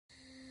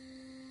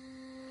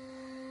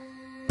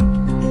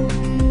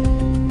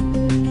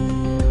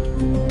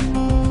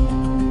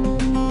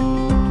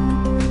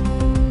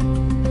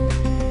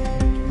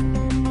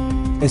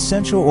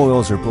Essential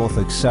oils are both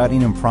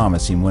exciting and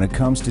promising when it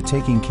comes to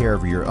taking care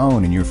of your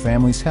own and your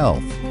family's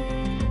health.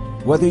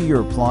 Whether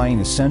you're applying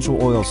essential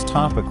oils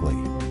topically,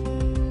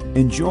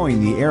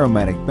 enjoying the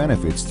aromatic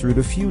benefits through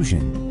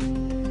diffusion,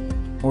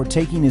 or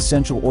taking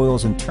essential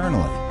oils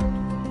internally,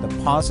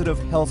 the positive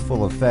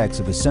healthful effects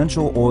of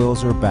essential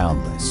oils are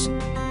boundless.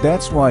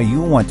 That's why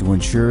you want to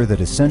ensure that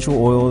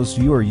essential oils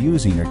you are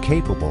using are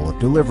capable of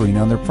delivering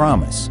on their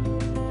promise.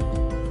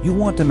 You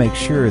want to make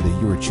sure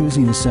that you are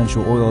choosing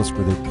essential oils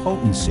for their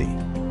potency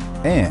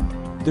and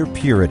their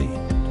purity.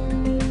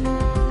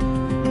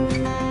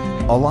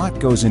 A lot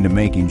goes into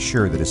making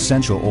sure that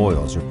essential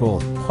oils are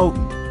both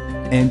potent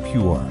and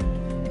pure.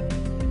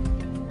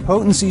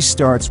 Potency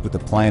starts with the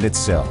plant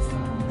itself.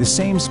 The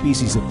same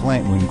species of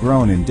plant when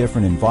grown in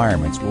different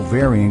environments will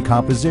vary in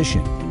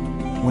composition.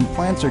 When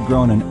plants are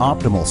grown in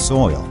optimal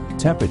soil,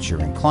 temperature,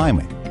 and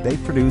climate, they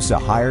produce a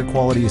higher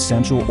quality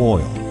essential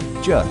oil,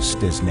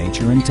 just as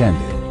nature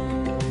intended.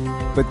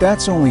 But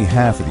that's only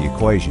half of the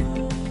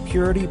equation.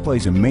 Purity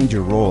plays a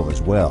major role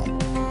as well.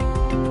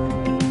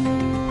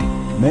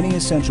 Many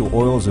essential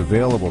oils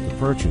available to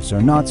purchase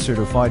are not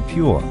certified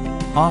pure.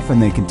 Often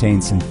they contain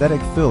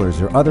synthetic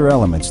fillers or other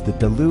elements that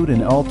dilute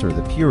and alter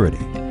the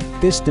purity.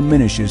 This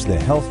diminishes the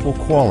healthful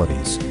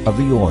qualities of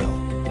the oil.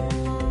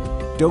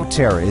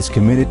 doTERRA is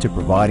committed to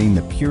providing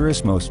the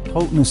purest, most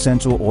potent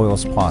essential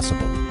oils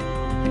possible.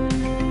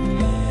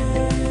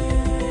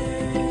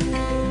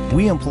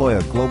 We employ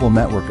a global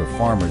network of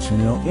farmers who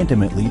know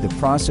intimately the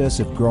process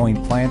of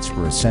growing plants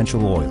for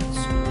essential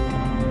oils.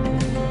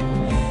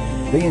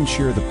 They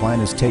ensure the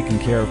plant is taken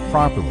care of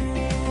properly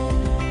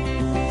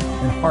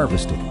and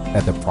harvested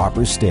at the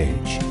proper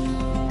stage.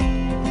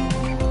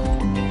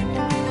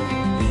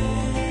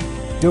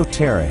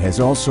 doTERRA has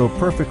also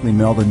perfectly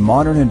melded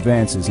modern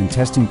advances in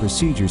testing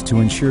procedures to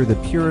ensure the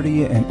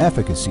purity and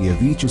efficacy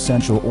of each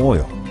essential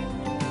oil.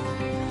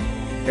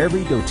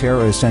 Every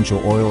doTERRA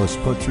essential oil is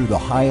put through the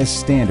highest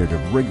standard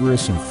of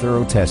rigorous and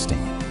thorough testing.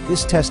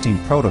 This testing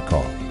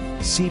protocol,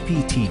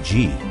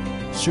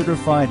 CPTG,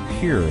 Certified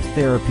Pure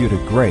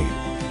Therapeutic Grade,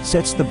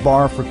 sets the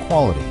bar for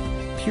quality,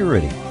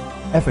 purity,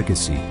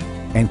 efficacy,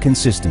 and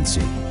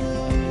consistency.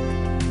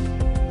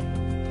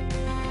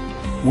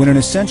 When an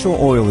essential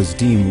oil is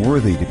deemed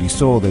worthy to be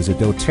sold as a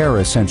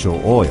doTERRA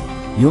essential oil,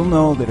 you'll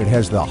know that it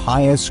has the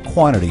highest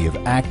quantity of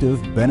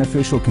active,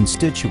 beneficial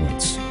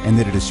constituents and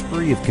that it is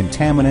free of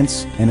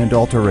contaminants and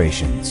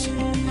adulterations.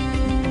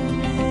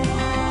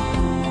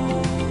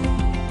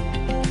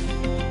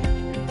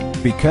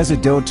 Because at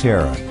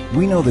doTERRA,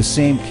 we know the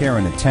same care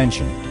and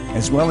attention,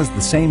 as well as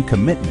the same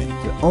commitment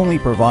to only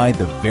provide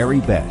the very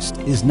best,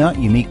 is not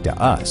unique to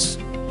us.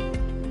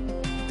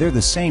 They're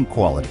the same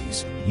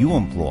qualities you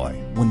employ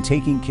when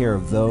taking care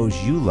of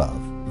those you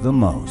love the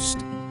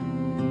most.